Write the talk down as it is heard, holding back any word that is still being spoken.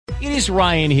It is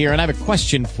Ryan here, and I have a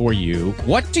question for you.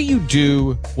 What do you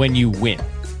do when you win?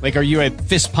 Like, are you a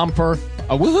fist pumper,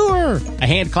 a woohooer, a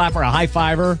hand clapper, a high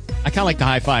fiver? I kind of like the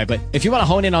high five, but if you want to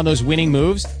hone in on those winning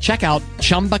moves, check out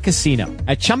Chumba Casino.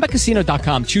 At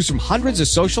ChumbaCasino.com, choose from hundreds of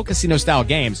social casino-style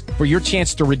games for your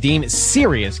chance to redeem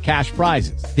serious cash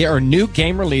prizes. There are new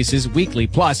game releases weekly,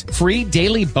 plus free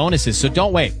daily bonuses. So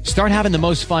don't wait. Start having the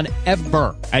most fun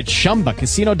ever at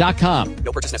ChumbaCasino.com.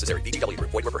 No purchase necessary. VGW Group.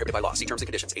 Void where prohibited by law. See terms and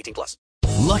conditions. 18+.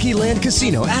 Lucky Land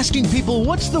Casino, asking people,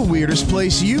 what's the weirdest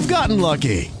place you've gotten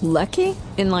lucky? Lucky?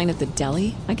 In line at the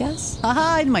deli, I guess?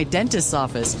 Aha, in my dentist's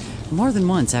office. More than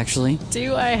once, actually.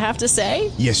 Do I have to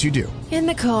say? Yes, you do. In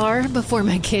the car before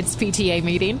my kids' PTA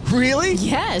meeting. Really?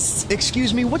 Yes.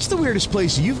 Excuse me, what's the weirdest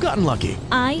place you've gotten lucky?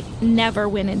 I never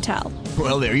win and tell.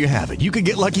 Well, there you have it. You can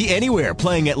get lucky anywhere,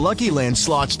 playing at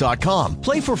LuckyLandSlots.com.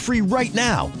 Play for free right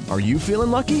now. Are you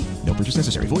feeling lucky? No purchase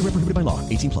necessary. Void where prohibited by law.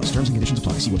 18+. Terms and conditions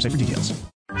apply. See website for details.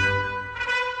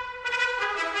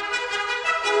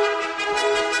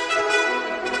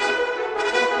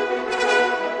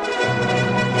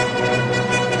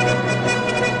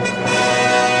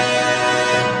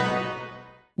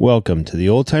 Welcome to the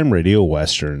Old Time Radio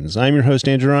Westerns. I'm your host,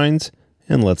 Andrew Rhynes,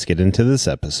 and let's get into this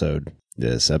episode.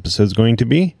 This episode is going to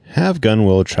be Have Gun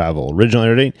Will Travel. Original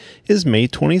air date is May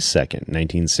 22nd,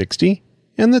 1960,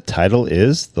 and the title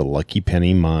is The Lucky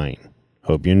Penny Mine.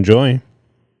 Hope you enjoy.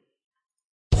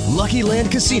 Lucky Land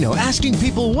Casino, asking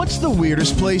people, what's the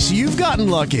weirdest place you've gotten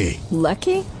lucky?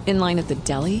 Lucky? In line at the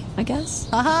deli, I guess?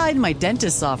 Aha, in my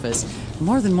dentist's office.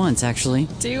 More than once, actually.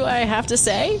 Do I have to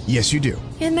say? Yes, you do.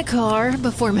 In the car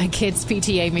before my kids'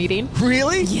 PTA meeting.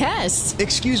 Really? Yes.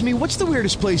 Excuse me, what's the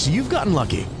weirdest place you've gotten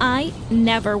lucky? I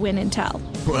never win and tell.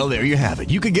 Well, there you have it.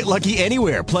 You can get lucky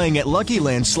anywhere, playing at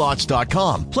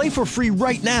LuckyLandSlots.com. Play for free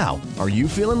right now. Are you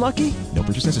feeling lucky? No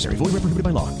purchase necessary. Void where prohibited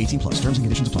by law. 18+. Terms and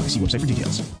conditions apply. See website for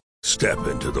details. Step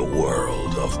into the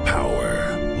world of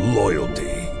power,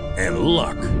 loyalty, and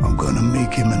luck. I'm gonna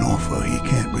make him an offer he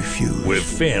can't refuse. With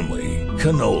family,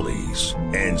 cannolis,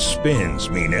 and spins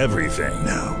mean everything.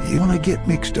 Now, you wanna get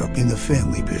mixed up in the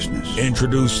family business.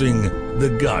 Introducing The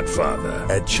Godfather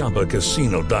at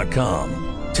ChumbaCasino.com.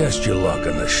 Test your luck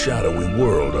in the shadowy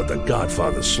world of The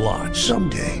Godfather slot.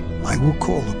 Someday, I will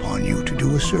call upon you to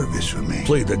do a service for me.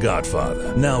 Play The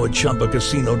Godfather, now at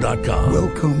ChumbaCasino.com.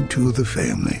 Welcome to the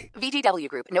family. VGW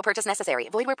Group. No purchase necessary.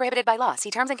 Void where prohibited by law. See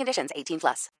terms and conditions.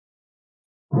 18+.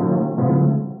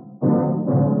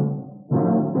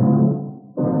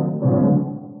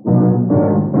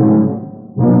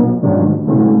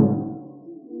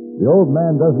 The old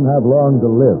man doesn't have long to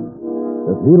live.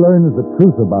 If he learns the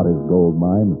truth about his gold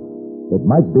mine, it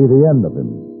might be the end of him.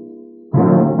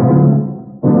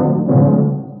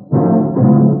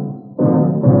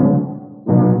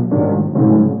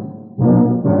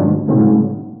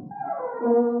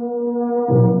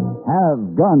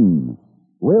 Have Gun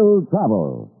Will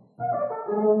Travel.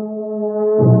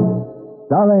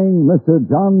 Starring Mr.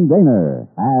 John Daner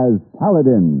as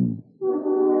Paladin.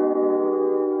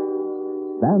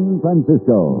 San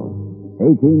Francisco,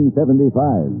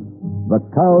 1875. The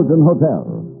Carlton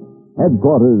Hotel,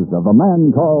 headquarters of a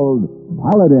man called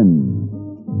Paladin.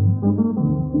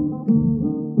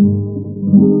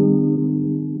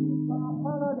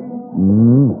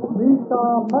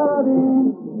 Mr.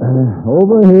 Paladin.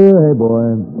 Over here, hey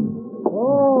boy.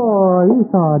 Oh,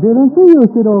 Esau, didn't see you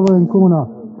sit over in corner.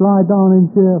 Slide down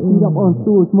in chair, feet up on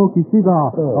stool, smoky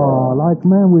cigar. Oh, like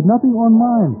man with nothing on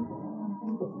mind.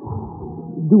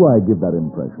 Do I give that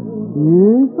impression?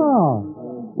 Yes, sir.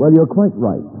 Well, you're quite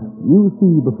right. You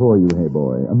see before you, hey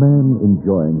boy, a man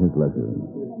enjoying his leisure.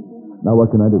 Now,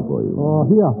 what can I do for you? Oh,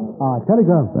 here.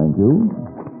 Telegram. Thank you.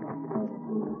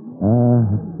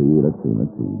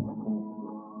 Let's see.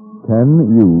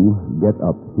 Can you get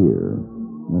up here?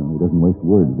 No, he doesn't waste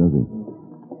words, does he?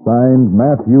 Signed,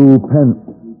 Matthew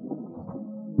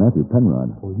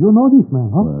Penrod. Oh, you know this man,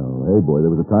 huh? Well, hey, boy,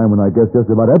 there was a time when I guess just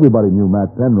about everybody knew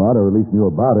Matt Penrod, or at least knew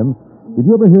about him. Did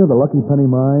you ever hear of the Lucky Penny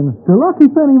Mine? The Lucky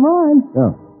Penny Mine?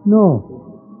 Yeah. No.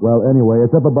 Well, anyway,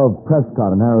 it's up above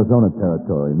Prescott in Arizona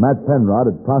territory. Matt Penrod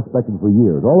had prospected for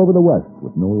years, all over the West,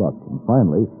 with no luck. And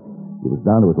finally, he was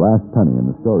down to his last penny, and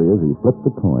the story is he flipped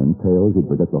the coin. Tails, he'd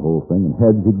forget the whole thing, and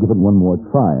heads, he'd give it one more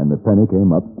try, and the penny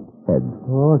came up heads.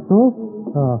 Oh, so?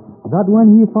 That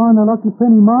when he found the Lucky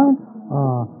Penny Mine?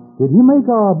 Did he make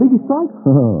a big strike?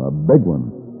 A big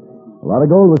one. A lot of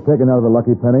gold was taken out of the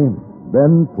Lucky Penny.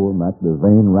 Then, poor Matt, the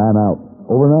vein ran out.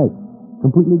 Overnight.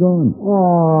 Completely gone.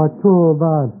 Oh, too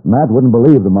bad. Matt wouldn't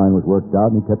believe the mine was worked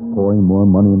out, and he kept pouring more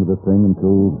money into the thing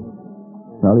until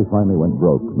Well, he finally went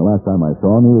broke. And the last time I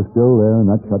saw him, he was still there in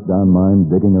that shut-down mine,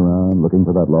 digging around, looking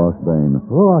for that lost vein.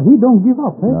 Oh, he don't give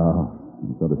up, eh? No,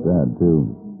 he's sort of sad, too.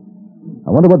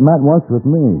 I wonder what Matt wants with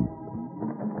me.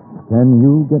 Can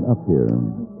you get up here?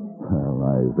 Well,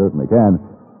 I certainly can.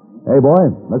 Hey, boy,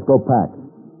 let's go pack.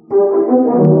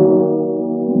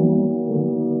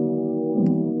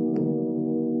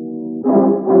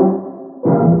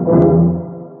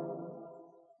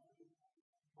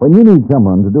 When you need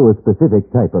someone to do a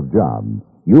specific type of job,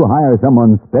 you hire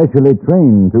someone specially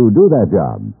trained to do that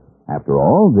job. After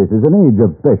all, this is an age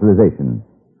of specialization.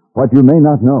 What you may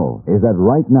not know is that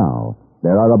right now,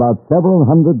 there are about several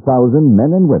 100,000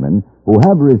 men and women who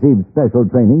have received special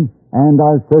training and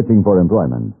are searching for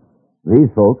employment.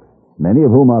 These folks, many of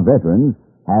whom are veterans,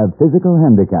 have physical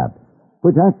handicaps,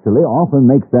 which actually often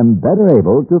makes them better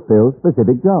able to fill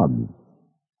specific jobs.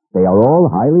 They are all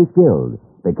highly skilled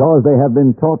because they have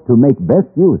been taught to make best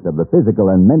use of the physical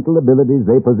and mental abilities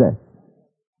they possess.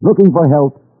 Looking for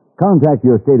help? Contact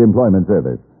your state employment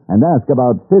service and ask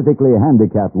about physically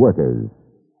handicapped workers.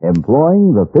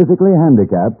 Employing the physically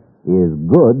handicapped is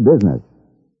good business.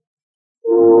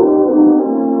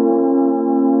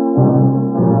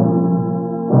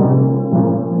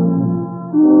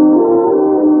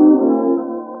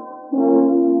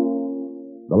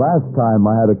 The last time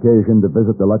I had occasion to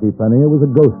visit the Lucky Penny, it was a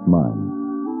ghost mine.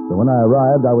 So when I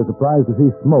arrived, I was surprised to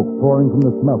see smoke pouring from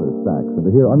the smelter stacks and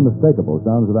to hear unmistakable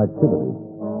sounds of activity.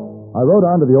 I rode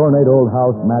on to the ornate old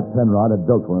house Matt Penrod had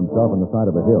built for himself on the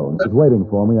side of a hill, and he was waiting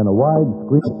for me on a wide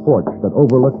screened porch that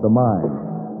overlooked the mine.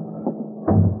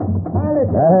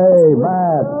 Hey,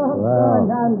 Matt.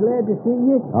 Well, I'm glad to see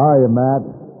you. How are you, Matt?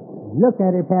 Look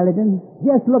at her, Paladin.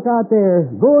 Just look out there,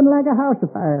 going like a house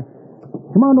afire.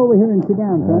 Come on over here and sit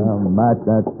down, son. Well, Matt,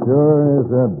 that sure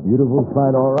is a beautiful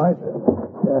sight, all right.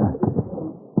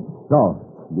 So,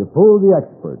 you fooled the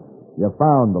expert. You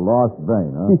found the lost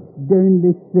vein, huh? Darn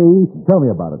this thing. Tell me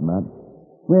about it, Matt.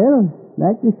 Well,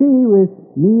 like you see, with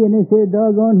me in this here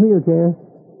doggone wheelchair,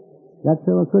 got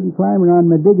so I couldn't climb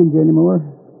around my diggings anymore.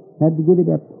 Had to give it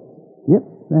up. Yep,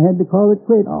 I had to call it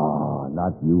quits. Oh,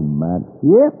 not you, Matt.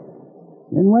 Yep.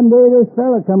 Then one day this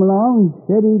fella come along,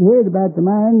 said he'd heard about the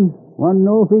mine, wanted to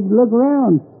know if he could look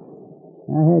around.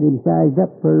 I had him sized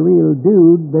up for a real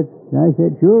dude, but I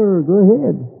said, sure, go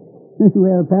ahead.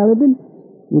 Well, Paladin,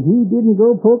 if he didn't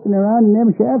go poking around in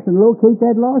them shafts and locate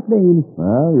that lost vein.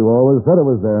 Well, you always said it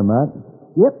was there, Matt.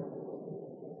 Yep.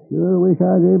 Sure wish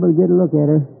I was able to get a look at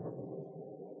her.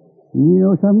 You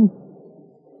know something?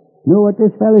 Know what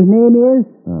this fella's name is?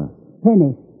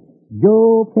 Penny.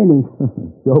 Joe Penny.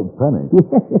 Joe Penny?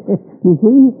 You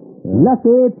see? Yeah.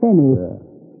 Lucky Penny. Yeah.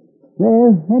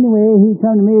 Well, anyway, he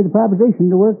come to me with the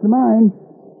proposition to work the mine.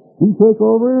 He take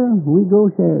over, we go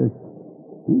shares.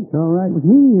 It's all right with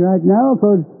me right now,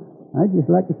 because I'd just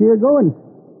like to see her going.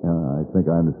 Yeah, I think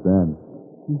I understand.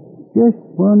 Just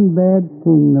one bad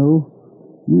thing, though.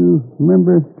 You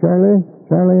remember Charlie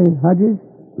Hodges?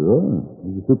 Sure.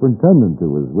 He's the superintendent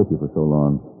who was with you for so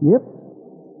long. Yep.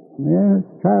 Well,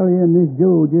 Charlie and this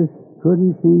Joe just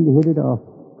couldn't seem to hit it off.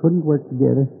 Couldn't work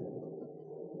together.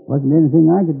 Wasn't anything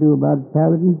I could do about it,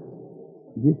 Paladin.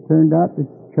 It just turned out that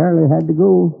Charlie had to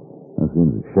go. That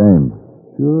seems a shame.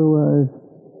 Sure was.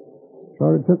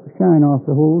 Sort of took the shine off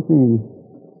the whole thing.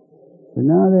 But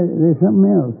now there's something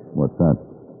else. What's that?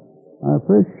 Our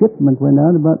first shipment went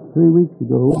out about 3 weeks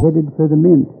ago, headed for the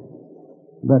mint.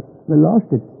 But we lost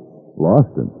it.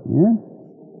 Lost it? Yeah.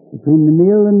 Between the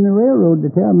mill and the railroad,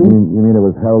 they tell me. You mean it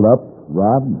was held up,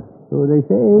 robbed? So they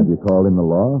say. Have you called in the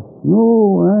law?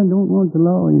 No, I don't want the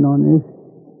law in on this.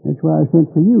 That's why I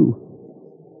sent for you.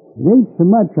 It ain't so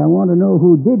much I want to know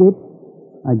who did it.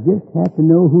 I just have to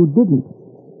know who didn't.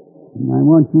 And I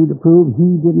want you to prove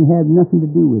he didn't have nothing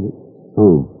to do with it.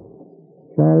 Who?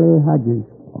 Charlie Hodges.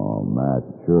 Oh, Matt,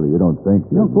 surely you don't think...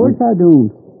 No, of course I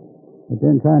don't. But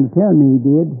then trying to tell me he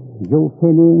did. Joe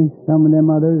Penny, some of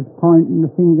them others pointing the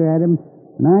finger at him.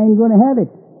 And I ain't going to have it.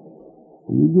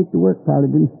 You get to work,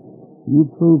 Paladin.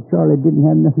 You prove Charlie didn't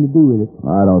have nothing to do with it.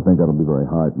 I don't think that'll be very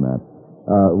hard, Matt.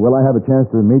 Will I have a chance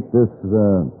to meet this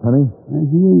Penny?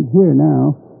 He ain't here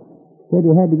now. Said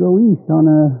he had to go east on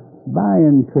a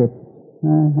buying trip.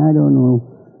 I don't know.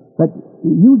 But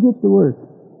you get to work.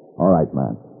 All right,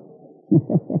 Matt.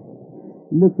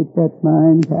 Look at that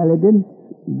mine, Paladin.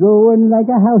 Going like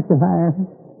a house afire.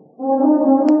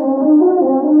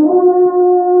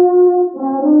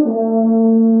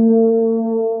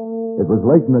 It was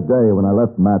late in the day when I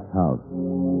left Matt's house.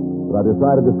 But I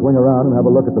decided to swing around and have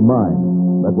a look at the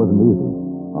mine. That wasn't easy.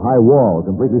 A high wall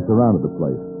completely surrounded the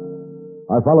place.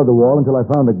 I followed the wall until I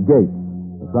found a gate.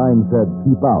 sign said,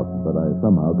 keep out, but I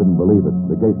somehow didn't believe it.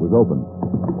 The gate was open.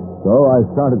 So I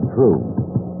started through.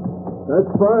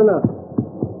 That's far enough.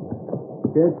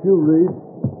 Can't you read?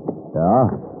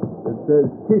 Yeah? It says,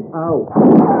 keep out.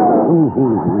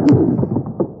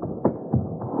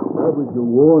 That was your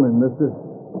warning, mister.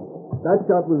 That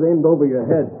shot was aimed over your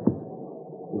head.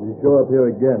 If you show up here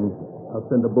again, I'll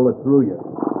send a bullet through you.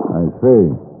 I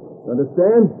see.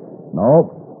 Understand?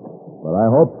 No, but I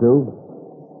hope to.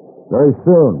 Very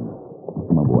soon.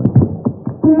 Come on, boy.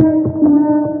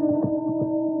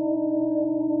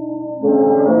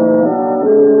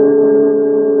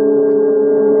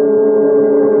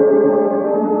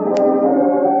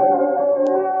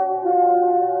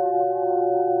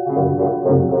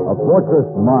 A fortress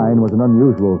mine was an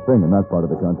unusual thing in that part of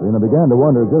the country, and I began to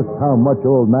wonder just how much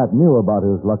old Matt knew about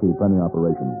his Lucky Penny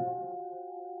operation.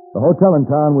 The hotel in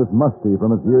town was musty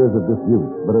from its years of disuse,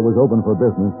 but it was open for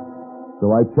business,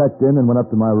 so I checked in and went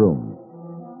up to my room.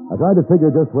 I tried to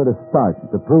figure just where to start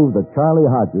to prove that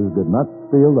Charlie Hodges did not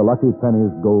steal the Lucky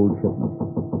Penny's gold shipment.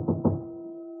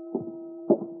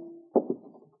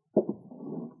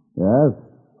 Yes?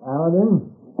 Paladin?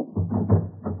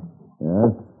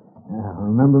 Yes?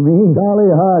 Remember me?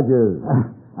 Charlie Hodges.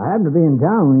 I happened to be in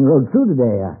town when you rode through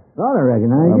today. I thought I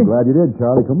recognized you. I'm glad you did,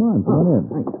 Charlie. Come on, come on in.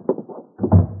 Thanks.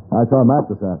 I saw Matt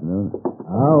this afternoon.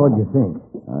 Oh, what'd you think?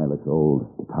 He looks old,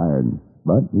 tired,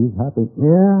 but he's happy.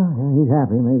 Yeah, he's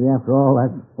happy. Maybe after all,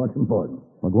 that's what's important.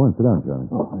 Well, go on, sit down,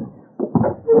 Charlie. Oh, thanks.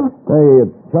 Say,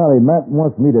 Charlie, Matt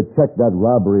wants me to check that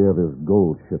robbery of his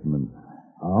gold shipment.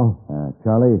 Oh?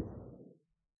 Charlie,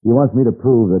 he wants me to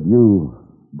prove that you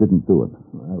didn't do it.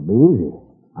 Well, that'll be easy.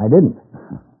 I didn't.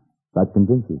 That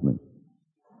convinces me.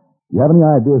 You have any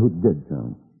idea who did,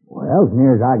 Charlie? Well, as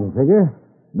near as I can figure,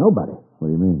 nobody. What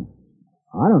do you mean?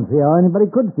 I don't see how anybody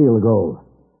could steal the gold.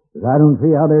 Because I don't see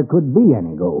how there could be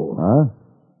any gold. Huh?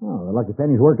 Oh, the Lucky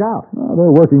Penny's worked out. Oh, they're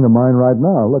working the mine right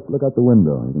now. Look out the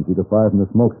window. You can see the fire from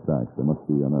the smokestacks. They must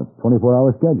be on a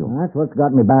 24-hour schedule. That's what's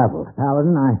got me baffled.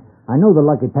 Paladin, I know the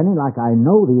Lucky Penny like I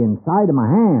know the inside of my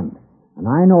hand. And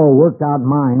I know a worked-out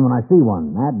mine when I see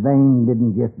one. That vein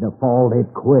didn't just default,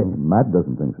 it quit. Matt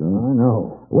doesn't think so. I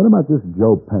know. What about this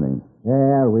Joe Penny?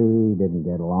 Yeah, we didn't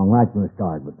get along right from the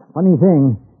start. But funny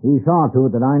thing, he saw to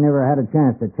it that I never had a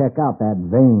chance to check out that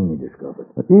vein he discovered.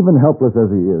 But even helpless as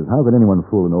he is, how could anyone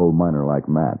fool an old miner like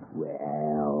Matt?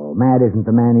 Well, Matt isn't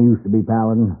the man he used to be,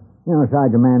 Paladin. You know,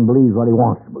 besides, a man believes what he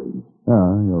wants to believe.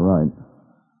 Yeah, you're right.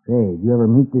 Say, did you ever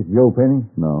meet this Joe Penny?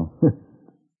 No.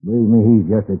 Believe me, he's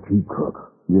just a cheap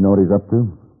crook. You know what he's up to?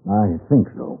 I think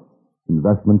so.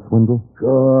 Investment swindle?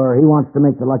 Sure. He wants to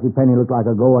make the Lucky Penny look like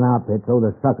a going outfit so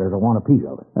the suckers will want a piece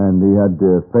of it. And he had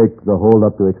to fake the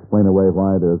hold-up to explain away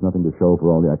why there's nothing to show for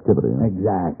all the activity. Huh?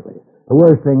 Exactly. The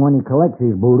worst thing, when he collects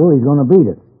his boodle, he's going to beat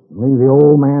it. Leave the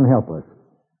old man helpless.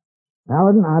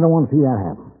 Paladin, I don't want to see that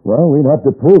happen. Well, we'd have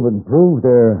to prove it and prove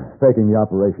they're faking the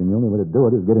operation. The only way to do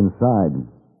it is get inside.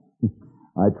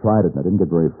 I tried it and I didn't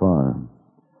get very far.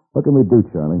 What can we do,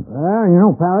 Charlie? Well, you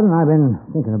know, Paladin, I've been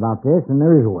thinking about this, and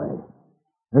there is a way.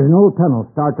 There's an old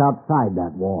tunnel starts outside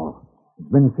that wall.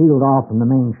 It's been sealed off from the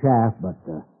main shaft, but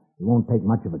it won't take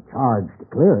much of a charge to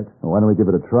clear it. Well, why don't we give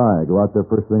it a try? Go out there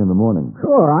first thing in the morning.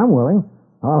 Sure, I'm willing.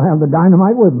 I'll have the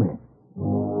dynamite with me.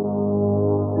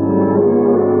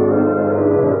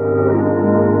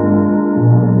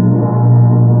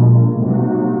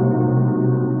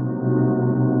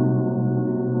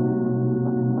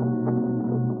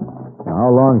 How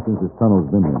long since this tunnel's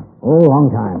been here? Oh, a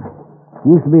long time.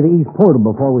 It used to be the east portal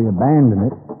before we abandoned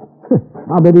it.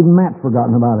 I'll bet even Matt's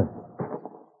forgotten about it.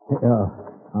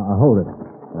 Hold it.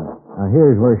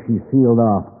 Here's where she's sealed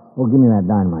off. Oh, give me that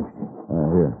dynamite stick.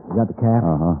 Here. You got the cap?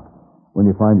 Uh-huh. When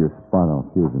you find your spot, I'll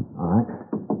fuse it. All right.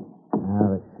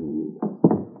 Now, let's see.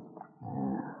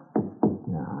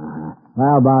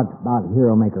 Well, about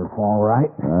here will make her fall, right?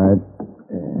 All right.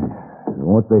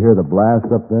 Won't they hear the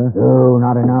blast up there? Oh,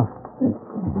 not enough.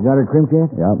 You got her crimped yet?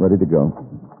 Yeah, ready to go.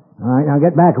 All right, now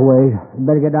get back a ways. You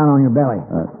better get down on your belly.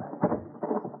 All right.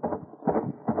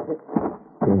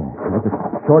 It's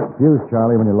a short fuse,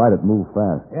 Charlie. When you light it, move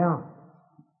fast. Yeah.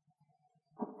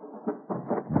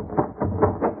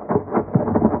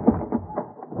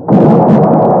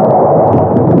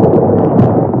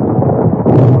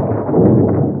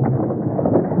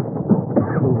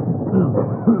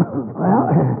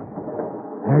 Well,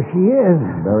 there she is.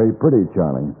 Very pretty,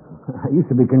 Charlie. I used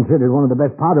to be considered one of the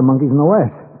best powder monkeys in the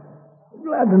West.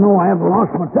 Glad to know I haven't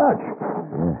lost my touch.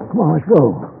 Yeah. Come on, let's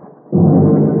go.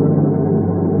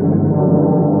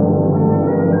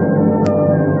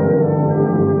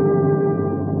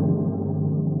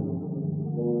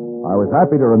 I was was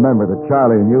happy to remember that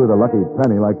Charlie knew the lucky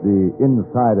penny like the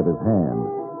inside of his hand.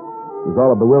 It was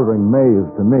all a bewildering maze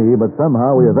to me, but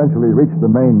somehow we eventually reached the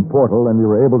main portal, and we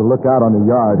were able to look out on the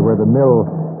yard where the mill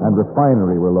and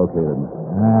refinery were located.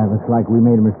 Looks like we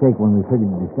made a mistake when we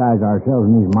figured to disguise ourselves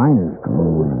in these miners'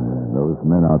 clothes. Those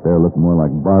men out there look more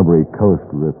like Barbary Coast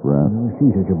riffraff.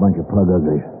 See such a bunch of plug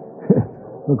uglies.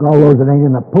 Look, all those that ain't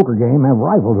in the poker game have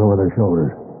rifles over their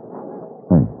shoulders.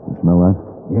 Hey, you smell that?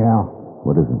 Yeah.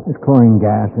 What is it? It's chlorine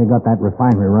gas. They got that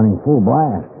refinery running full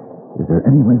blast. Is there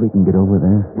any way we can get over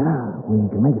there? Yeah, we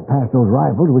can make it past those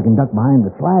rifles. We can duck behind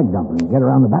the slag dump and get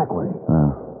around the back way.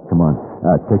 Come on.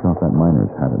 Take off that miner's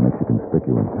hat. It makes you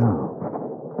conspicuous. Oh.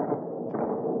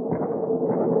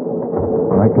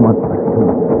 All right, come on.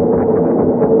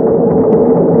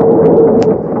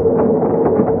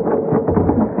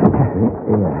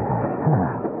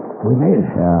 We made it.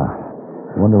 Yeah.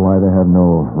 Wonder why they have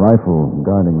no rifle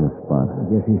guarding this spot. I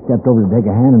guess he stepped over to take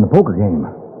a hand in the poker game.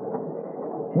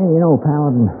 Hey, you know,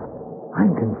 Paladin,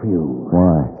 I'm confused.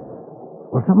 Why?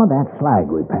 Well, some of that slag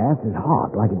we passed is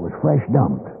hot, like it was fresh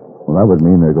dumped. Well, that would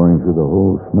mean they're going through the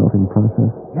whole smelting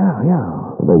process? Yeah.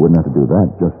 Well, they wouldn't have to do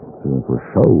that just for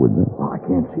show, would they? Well, I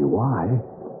can't see why.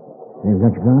 Hey, you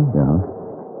got your gun? Yeah.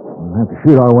 We'll have to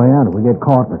shoot our way out if we get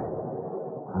caught, but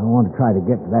I want to try to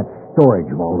get to that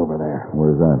storage vault over there.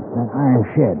 Where's that? That iron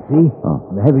shed, see?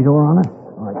 Oh. The heavy door on it?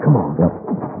 All right, come on. Yep.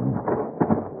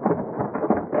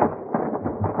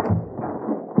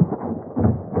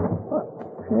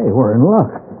 Hey, we're in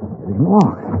luck. It isn't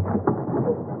locked.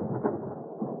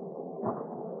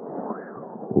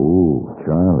 Ooh,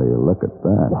 Charlie, look at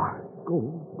that. Why,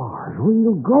 gold bars,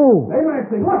 real gold. Hey,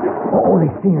 Maxie, watch it! Oh,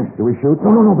 they've seen us. Do we shoot?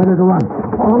 No, better to run.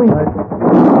 Follow me.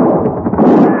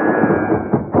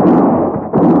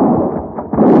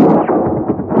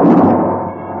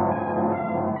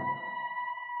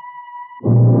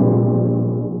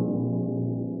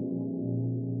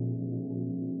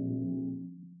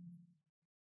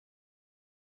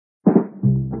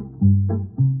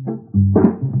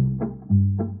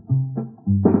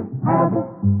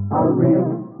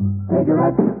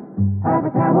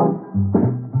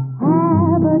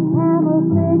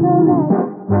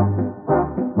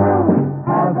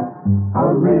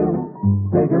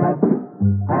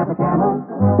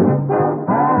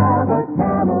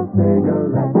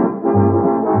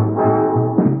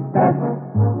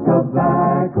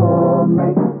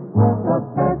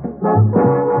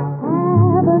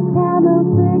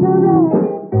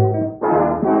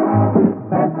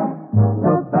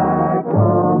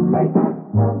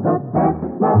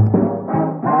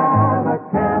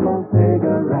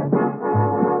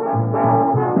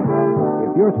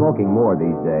 Smoking more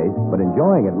these days, but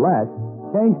enjoying it less,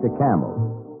 change to Camel.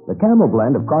 The Camel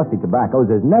blend of costly tobaccos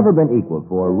has never been equaled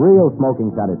for real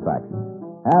smoking satisfaction.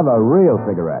 Have a real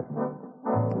cigarette.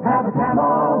 Have a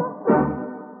Camel.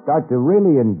 Start to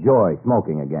really enjoy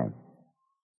smoking again.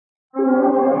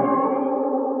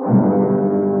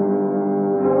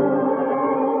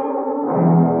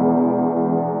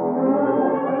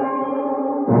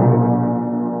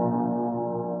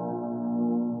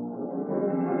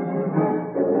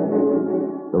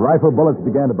 Rifle bullets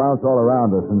began to bounce all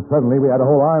around us, and suddenly we had a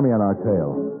whole army on our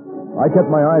tail. I kept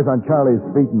my eyes on Charlie's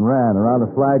feet and ran around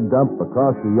the slag dump,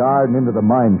 across the yard, and into the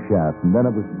mine shaft, and then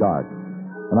it was dark.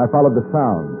 And I followed the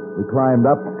sound. We climbed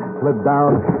up, slid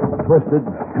down, twisted,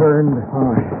 turned.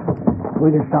 All right.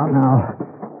 We can stop now.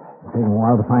 It's taking a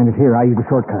while to find us here. I used a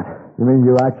shortcut. You mean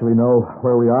you actually know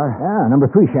where we are? Yeah, number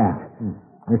 3 shaft.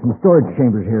 There's some storage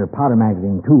chambers here, powder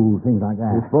magazine, tools, things like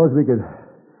that. You suppose we could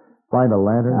find a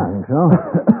lantern? I think so.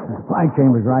 Supply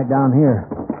chamber's right down here.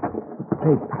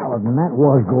 Hey, Paladin, that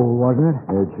was gold, wasn't it?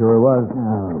 It sure was.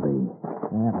 Oh,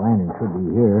 that lantern should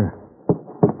be here.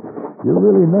 You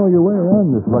really know your way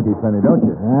around this lucky penny, don't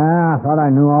you? Yeah, I thought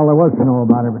I knew all there was to know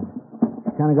about her, but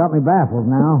it's kind of got me baffled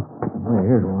now. Oh,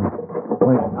 here's one.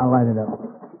 Wait, I'll light it up.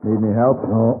 Need any help?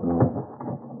 No.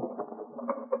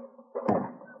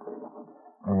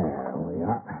 There we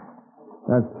are.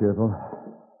 That's cheerful.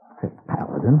 Hey,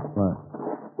 Paladin. What?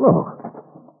 Look,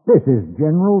 this is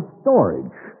general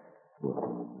storage.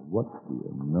 Well, what do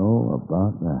you know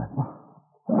about that?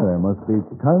 Oh, there must be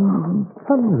tons and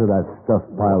tons of that stuff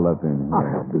piled up in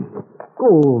here.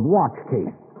 Gold watch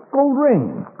case, gold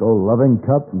ring, gold loving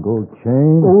cup, and gold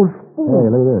chain. Gold spoon. Hey,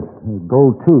 look at this.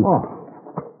 Gold tooth. Oh.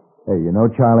 Hey, you know,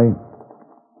 Charlie,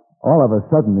 all of a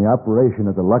sudden the operation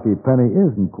of the lucky penny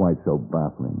isn't quite so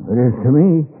baffling. It is to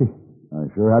me. I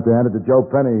sure have to hand it to Joe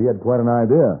Penny. He had quite an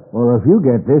idea. Well, if you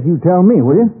get this, you tell me,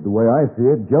 will you? The way I see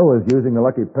it, Joe is using the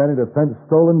lucky penny to fence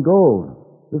stolen gold.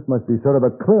 This must be sort of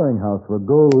a clearinghouse for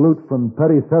gold loot from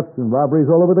petty thefts and robberies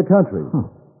all over the country.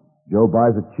 Joe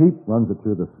buys it cheap, runs it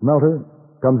through the smelter,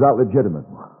 comes out legitimate.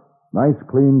 Nice,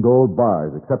 clean gold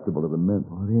bars, acceptable to the mint.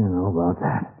 What do you know about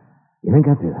that? You think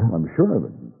that's it, huh? I'm sure of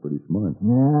it. He's pretty smart.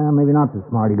 Yeah, maybe not so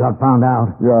smart. He got found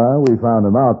out. Yeah, we found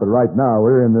him out, but right now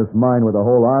we're in this mine with a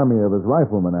whole army of his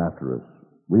riflemen after us.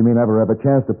 We may never have a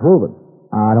chance to prove it.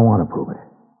 I don't want to prove it.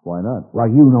 Why not? Well,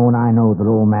 you know and I know that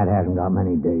old Matt hasn't got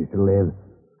many days to live.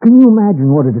 Can you imagine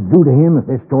what it'd do to him if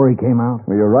this story came out?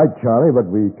 Well, you're right, Charlie, but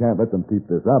we can't let them keep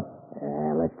this up.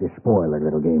 Let's just spoil their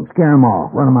little game. Scare them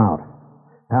off. Run them out.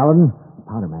 Paladin, the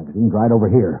powder magazine's right over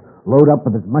here. Load up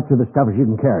with as much of the stuff as you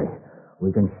can carry.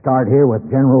 We can start here with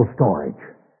general storage.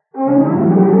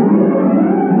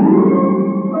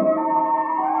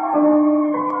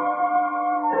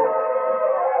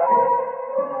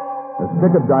 A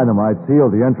stick of dynamite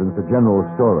sealed the entrance to general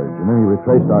storage, and then we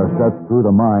retraced our steps through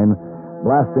the mine,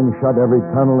 blasting shut every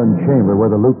tunnel and chamber where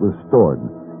the loot was stored.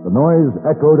 The noise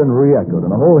echoed and re-echoed, and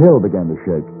the whole hill began to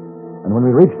shake. And when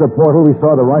we reached the portal, we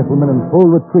saw the riflemen in full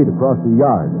retreat across the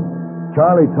yard.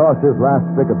 Charlie tossed his last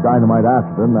stick of dynamite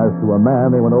after them. As to a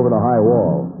man, they went over the high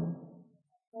wall.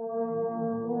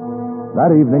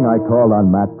 That evening, I called on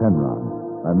Matt Penrod.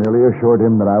 I merely assured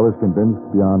him that I was convinced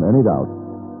beyond any doubt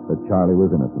that Charlie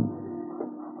was innocent.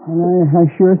 And I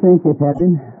sure think it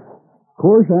happened. Of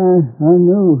course, I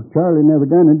knew Charlie never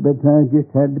done it, but I just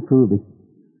had to prove it.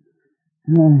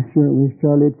 I sure wish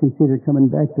Charlie had considered coming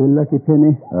back to the Lucky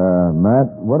Penny. Matt,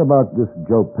 what about this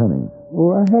Joe Penny?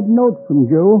 Oh, I had a note from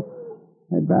Joe.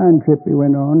 That buying trip he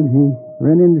went on, he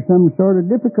ran into some sort of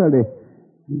difficulty.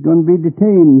 He's going to be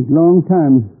detained a long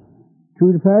time.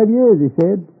 2 to 5 years, he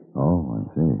said. Oh, I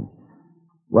see.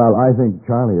 Well, I think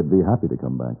Charlie would be happy to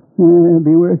come back. It'd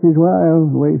be worth his while,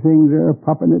 the way things are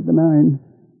popping at the mine.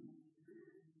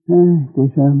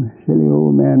 Guess I'm a silly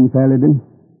old man, Paladin.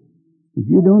 If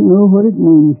you don't know what it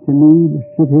means to me to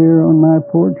sit here on my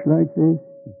porch like this,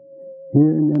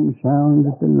 hearing them sounds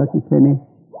at the Lucky Penny,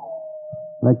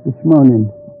 like this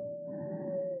morning.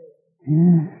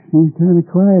 Yeah, seems kind of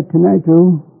quiet tonight,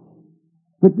 though.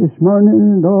 But this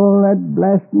morning and all that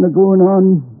blasting going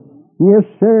on, yes,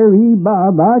 sir,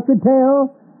 Bob, I could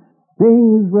tell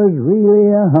things was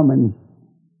really a-humming.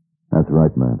 That's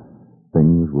right, Matt.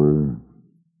 Things were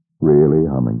really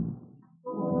humming.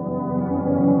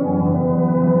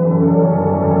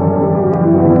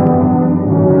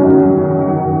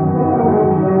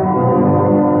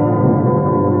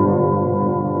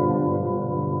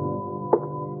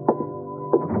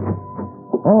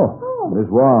 Miss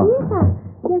Wong. Yeah,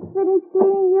 just finished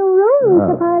cleaning your room,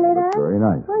 Mr. Paladin. Very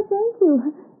nice. Oh, thank you.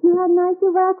 You had nice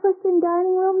breakfast in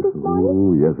dining room this morning?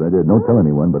 Oh, yes, I did. Don't tell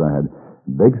anyone, but I had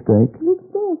big steak, Big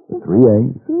steak. 3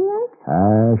 eggs, 3 eggs?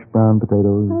 hash brown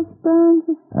potatoes, Hash browns.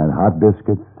 and hot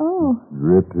biscuits, Oh.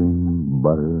 dripping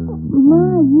butter.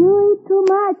 Ma, you eat too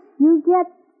much. You get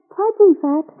putty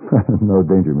fat. No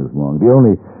danger, Miss Wong. The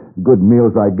only good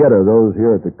meals I get are those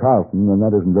here at the Carlton, and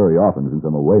that isn't very often since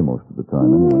I'm away most of the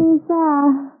time anyway. Yes,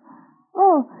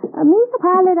 Mr.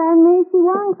 Paladin, Macy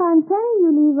Wong found penny you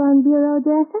leave on bureau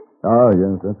dresser. Oh,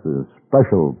 yes, that's a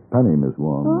special penny, Miss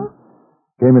Wong. Oh?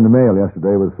 Came in the mail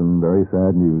yesterday with some very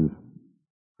sad news.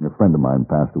 A friend of mine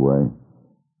passed away.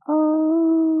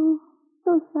 Oh,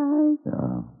 so sorry.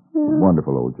 Yeah.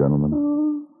 Wonderful old gentleman.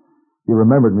 Oh. He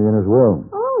remembered me in his will.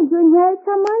 Oh, you inherit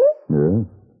some money? Yes.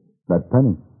 That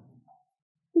penny.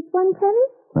 Just 1 penny?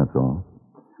 That's all.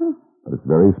 Oh. But it's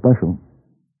very special.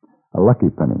 A lucky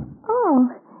penny. Oh,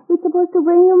 it's supposed to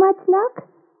bring you much luck?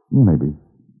 Maybe.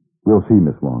 We'll see,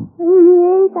 Miss Wong.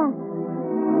 Yes,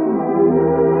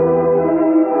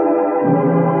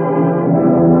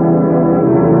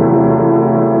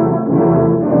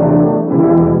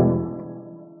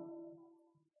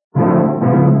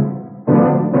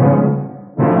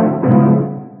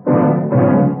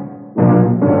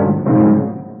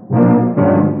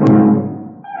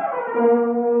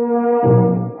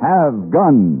 Have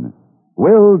Gun.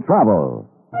 Will Travel.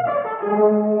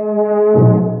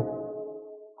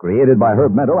 Created by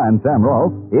Herb Meadow and Sam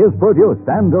Rolfe, is produced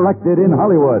and directed in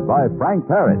Hollywood by Frank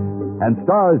Parrish and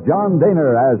stars John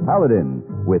Daner as Paladin,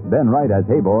 with Ben Wright as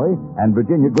Hayboy and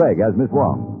Virginia Gregg as Miss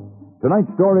Wong. Tonight's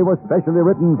story was specially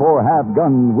written for Have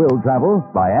Gun Will Travel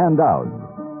by Ann Dowd.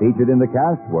 Featured in the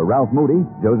cast were Ralph Moody,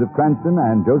 Joseph Cranston,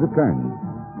 and Joseph Kearns.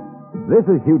 This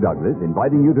is Hugh Douglas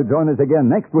inviting you to join us again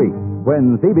next week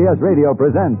when CBS Radio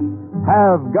presents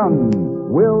Have Gun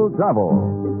Will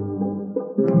Travel.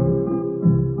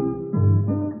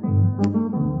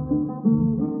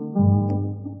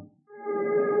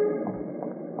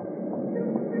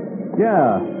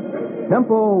 Yeah,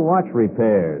 Temple Watch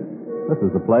Repairs. This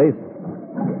is the place.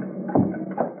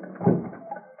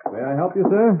 May I help you,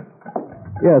 sir?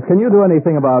 Yes, can you do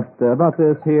anything about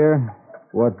this here?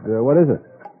 What is it?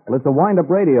 Well, it's a wind-up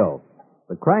radio.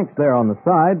 The crank's there on the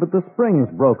side, but the spring's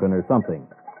broken or something.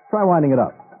 Try winding it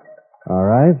up. All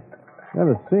right.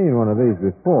 Never seen one of these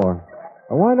before.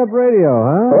 A wind-up radio,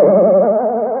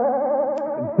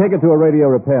 huh? Take it to a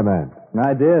radio repairman.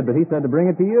 I did, but he said to bring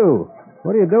it to you.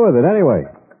 What do you do with it, anyway?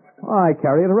 Well, I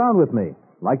carry it around with me.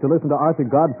 Like to listen to Arthur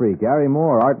Godfrey, Gary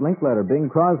Moore, Art Linkletter, Bing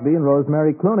Crosby, and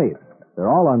Rosemary Clooney. They're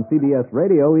all on CBS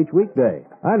Radio each weekday.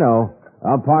 I know.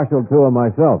 I'm partial to them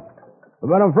myself.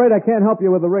 But I'm afraid I can't help you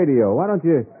with the radio. Why don't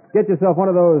you get yourself one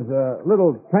of those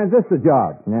little transistor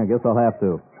jobs? Yeah, I guess I'll have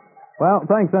to. Well,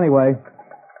 thanks anyway.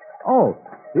 Oh,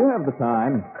 do you have the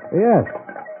time? Yes.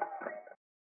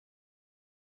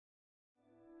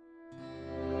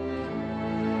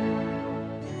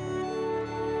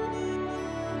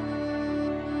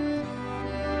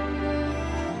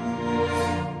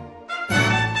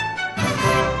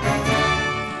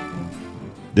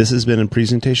 This has been a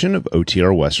presentation of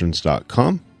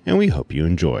OTRWesterns.com, and we hope you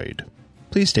enjoyed.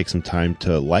 Please take some time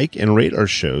to like and rate our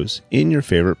shows in your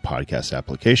favorite podcast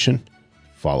application.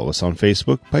 Follow us on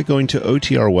Facebook by going to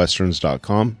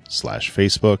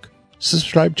OTRWesterns.com/Facebook.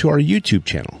 Subscribe to our YouTube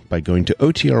channel by going to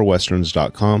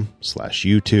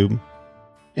OTRWesterns.com/YouTube.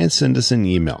 And send us an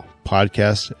email,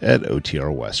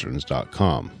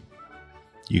 podcast@OTRWesterns.com.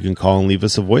 You can call and leave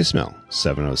us a voicemail,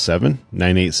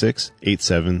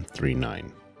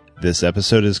 707-986-8739. This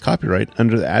episode is copyright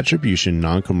under the Attribution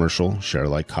Non-Commercial Share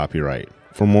Alike copyright.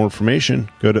 For more information,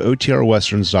 go to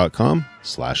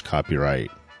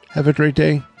OTRWesterns.com/copyright. Have a great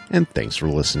day, and thanks for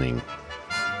listening.